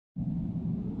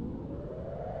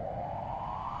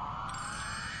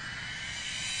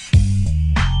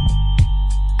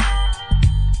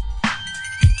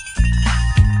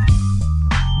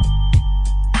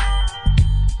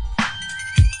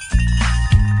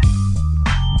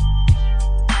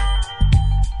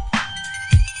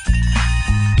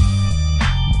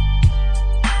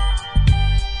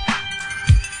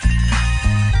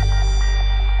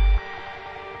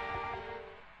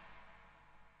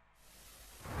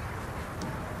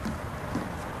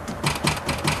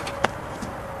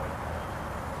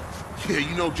Yeah,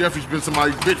 you know Jeffrey's been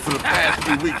somebody's bitch for the past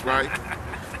 3 weeks, right?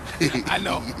 I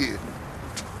know. Yeah.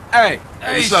 Hey,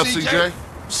 What's up, CJ?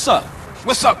 What's up?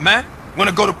 What's up, man?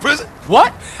 Wanna go to prison?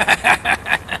 What?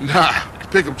 Nah,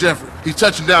 pick up Jeffrey. He's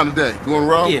touching down today. You wanna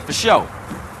roll? Yeah, for sure.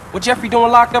 What Jeffrey doing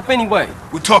locked up anyway?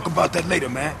 We'll talk about that later,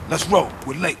 man. Let's roll.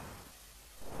 We're late.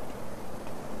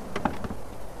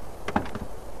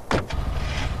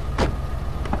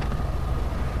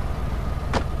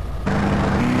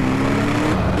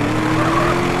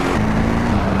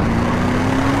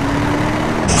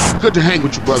 Good to hang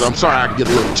with you, brother. I'm sorry I can get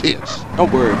a little tense.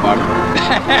 Don't worry about it.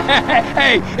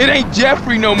 Hey, it ain't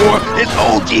Jeffrey no more. It's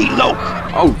OG Loke.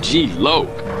 OG Loke.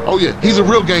 Oh, yeah, he's a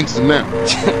real gangster now.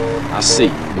 I see.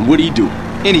 And what do he do?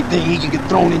 Anything he can get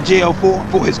thrown in jail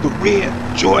for his career,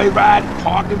 joyride,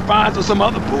 parking fines, or some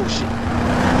other bullshit.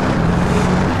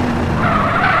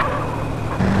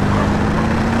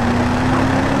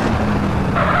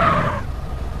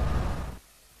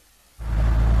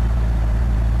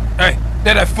 Hey,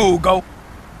 there that fool go.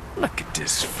 Look at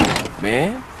this fool,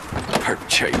 man.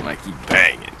 Perpetrating like he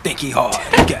banging. Think he hard.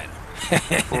 Look at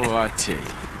him. Boy, I tell you.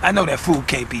 I know that fool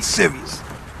can't be serious.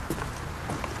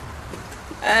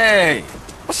 Hey,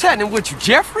 what's happening with you,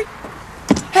 Jeffrey?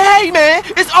 Hey, man,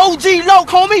 it's OG Loke,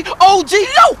 homie. OG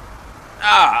Loke.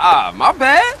 My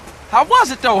bad. How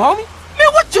was it, though, homie?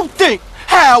 Man, what you think?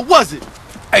 How was it?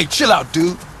 Hey, chill out,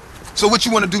 dude. So what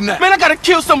you wanna do now? Man, I gotta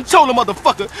kill some chola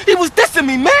motherfucker. He was dissing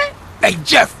me, man. Hey,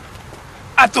 Jeff.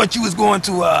 I thought you was going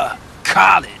to,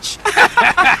 college.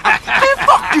 Man,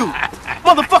 fuck you.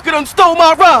 Motherfucker done stole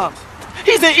my rhymes.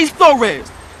 He's in East Flores.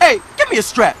 Hey, give me a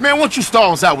strap. Man, why don't you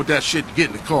stall us out with that shit to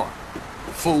get in the car?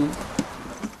 Fool.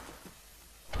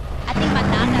 I think my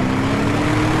dad has it.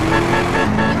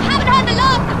 You haven't heard the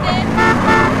last of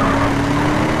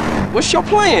this. What's your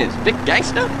plans, big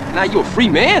gangster? Now you a free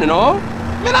man and all.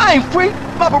 Man, I ain't free.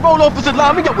 Papa roll officer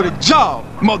line me up with a job.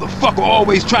 Motherfucker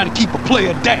always trying to keep a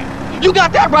player down. You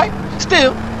got that right.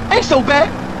 Still, ain't so bad.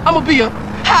 I'ma be a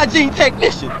hygiene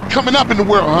technician. Coming up in the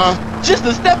world, huh? Just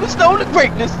a stepping stone to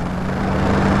greatness.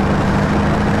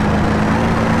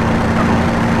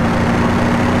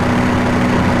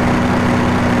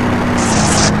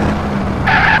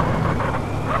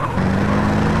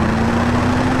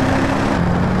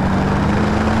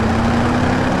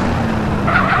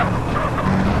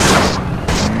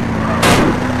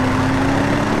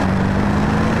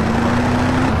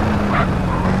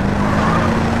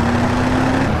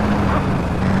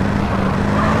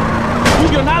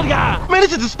 Man,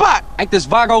 this is the spot. Ain't this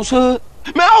Vago's hood?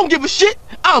 Man, I don't give a shit.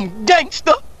 I'm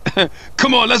gangster.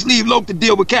 Come on, let's leave Loke to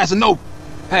deal with Casanova.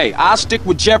 Hey, I'll stick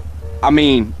with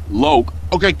Loke.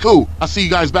 Okay, cool. I'll see you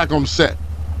guys back on the set.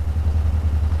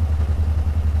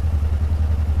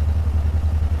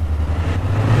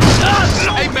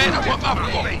 Hey, man, I want my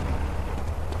boy.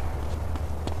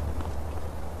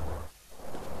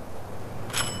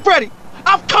 Freddie,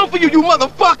 I've come for you, you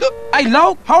motherfucker. Hey,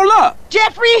 Loke, hold up.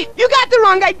 Jeffrey, you got the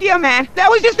wrong idea, man. That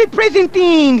was just a prison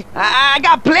thing. I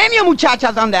got plenty of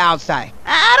muchachas on the outside.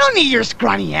 I don't need your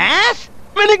scrawny ass.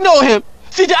 Man, ignore him.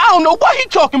 CJ, I don't know what he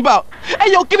talking about.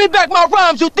 Hey, yo, give me back my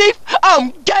rhymes, you thief.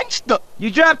 I'm gangster. You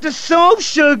dropped the soap,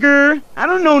 sugar. I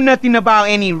don't know nothing about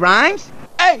any rhymes.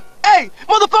 Hey,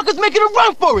 motherfuckers making a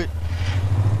run for it.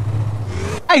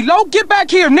 Hey, Loke, get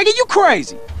back here, nigga. You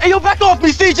crazy. Hey, yo, back off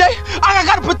me, CJ. I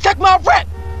gotta protect my rep.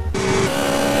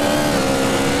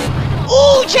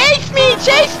 Ooh, chase me,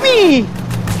 chase me!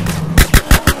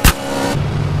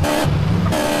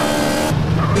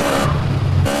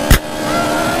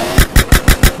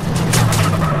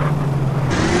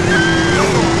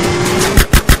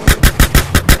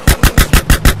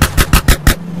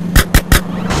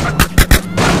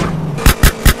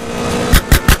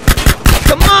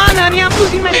 Come on, honey, I'm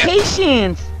losing my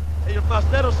patience. Hey, your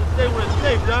falsetto should stay where it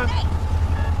stays, John.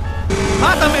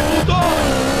 Mátame, puto!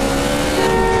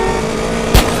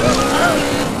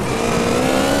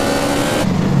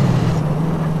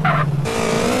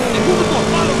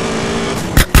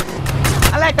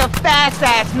 I like a fast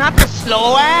ass, not the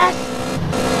slow ass.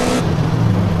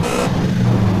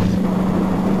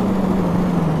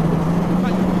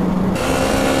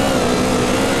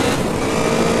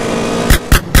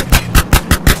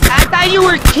 I thought you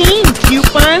were king,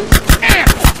 coupon.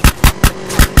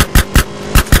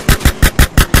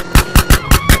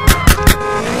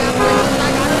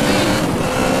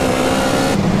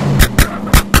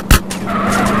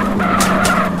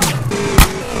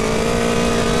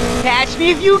 Catch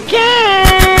me if you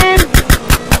can!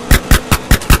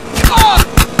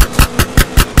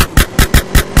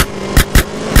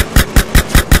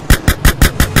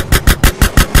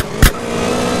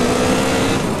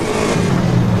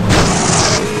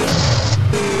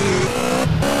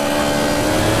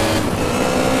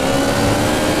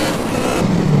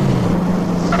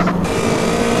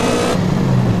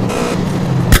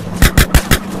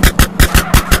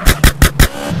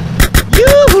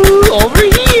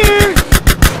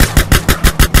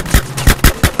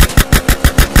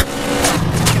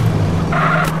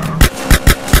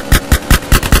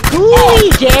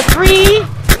 Jeffrey?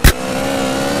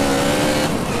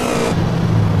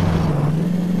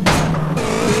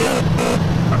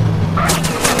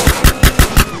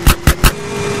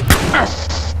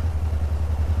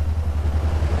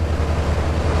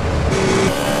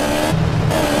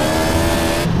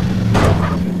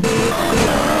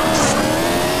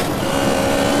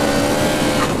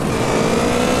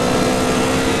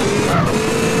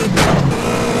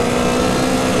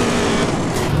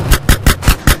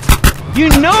 You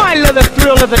know I love the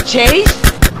thrill of the chase.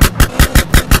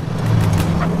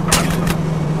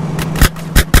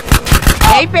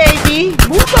 Hey, baby,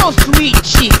 move those sweet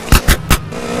cheeks.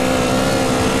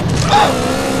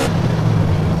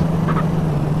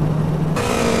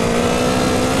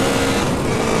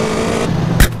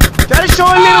 Gotta show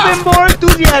a little bit more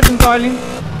enthusiasm, darling.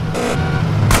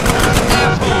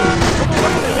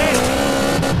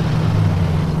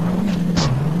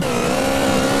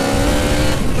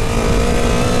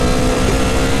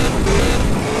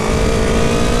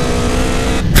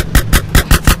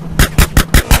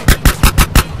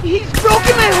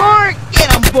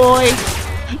 Boy.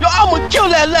 Yo, I'ma kill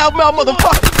that loudmouth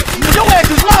motherfucker. Your ass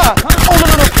is lying. Oh,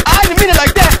 no. I didn't mean it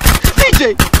like that.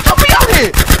 CJ, help me out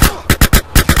here.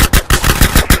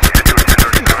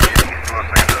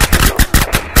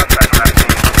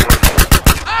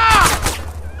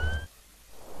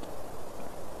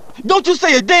 Don't you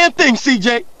say a damn thing,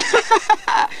 CJ.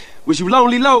 Was you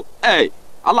lonely, low? Hey,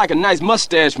 I like a nice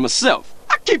mustache myself.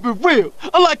 I keep it real,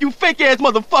 unlike you fake-ass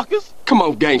motherfuckers. Come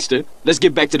on, gangster. Let's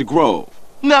get back to the Grove.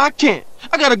 Nah, I can't.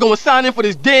 I gotta go and sign in for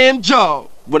this damn job.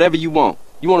 Whatever you want.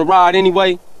 You want to ride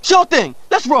anyway? Sure thing.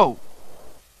 Let's roll.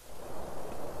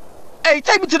 Hey,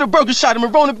 take me to the burger shop in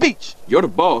Marona Beach. You're the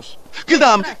boss. Cause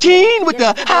I'm keen with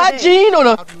the hygiene on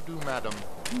a... How do you do, madam?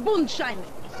 Moonshine.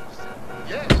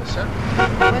 Yes, sir.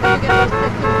 Where do you get those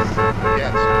tattoos?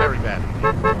 Yes, very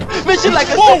bad. Man, she like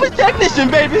a super technician,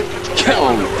 baby. Get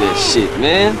on with that shit,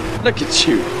 man. Look at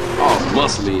you. All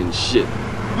muscly and shit.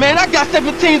 Man, I got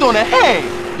 17s on the hand.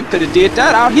 You could have did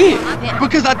that out here.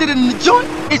 Because I did it in the joint,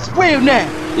 it's real now.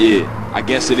 Yeah, I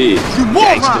guess it is. You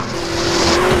moron.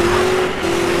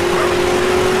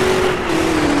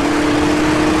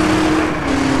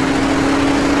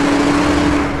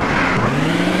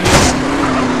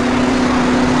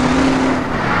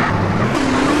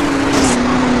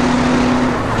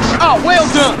 Oh, well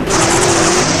done.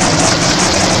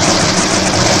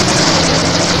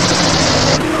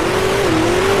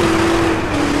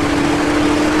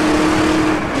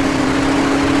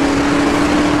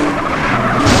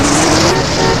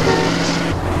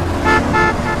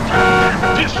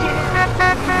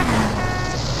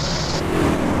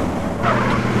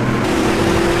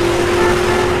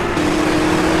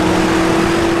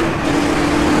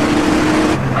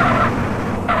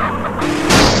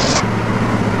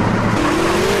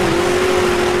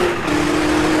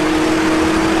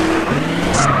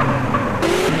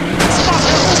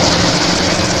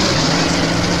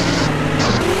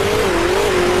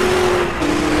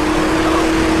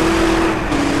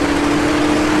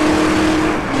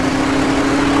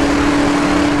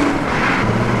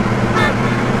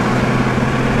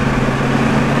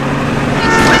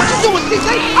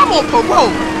 I'm on parole.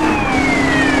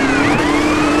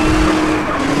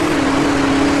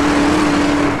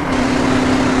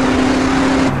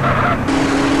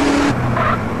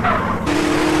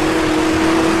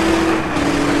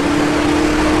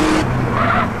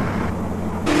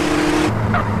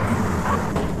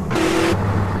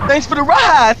 Thanks for the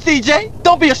ride, CJ.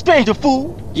 Don't be a stranger,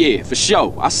 fool. Yeah, for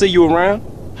sure. I'll see you around.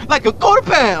 Like a quarter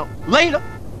pound. Later.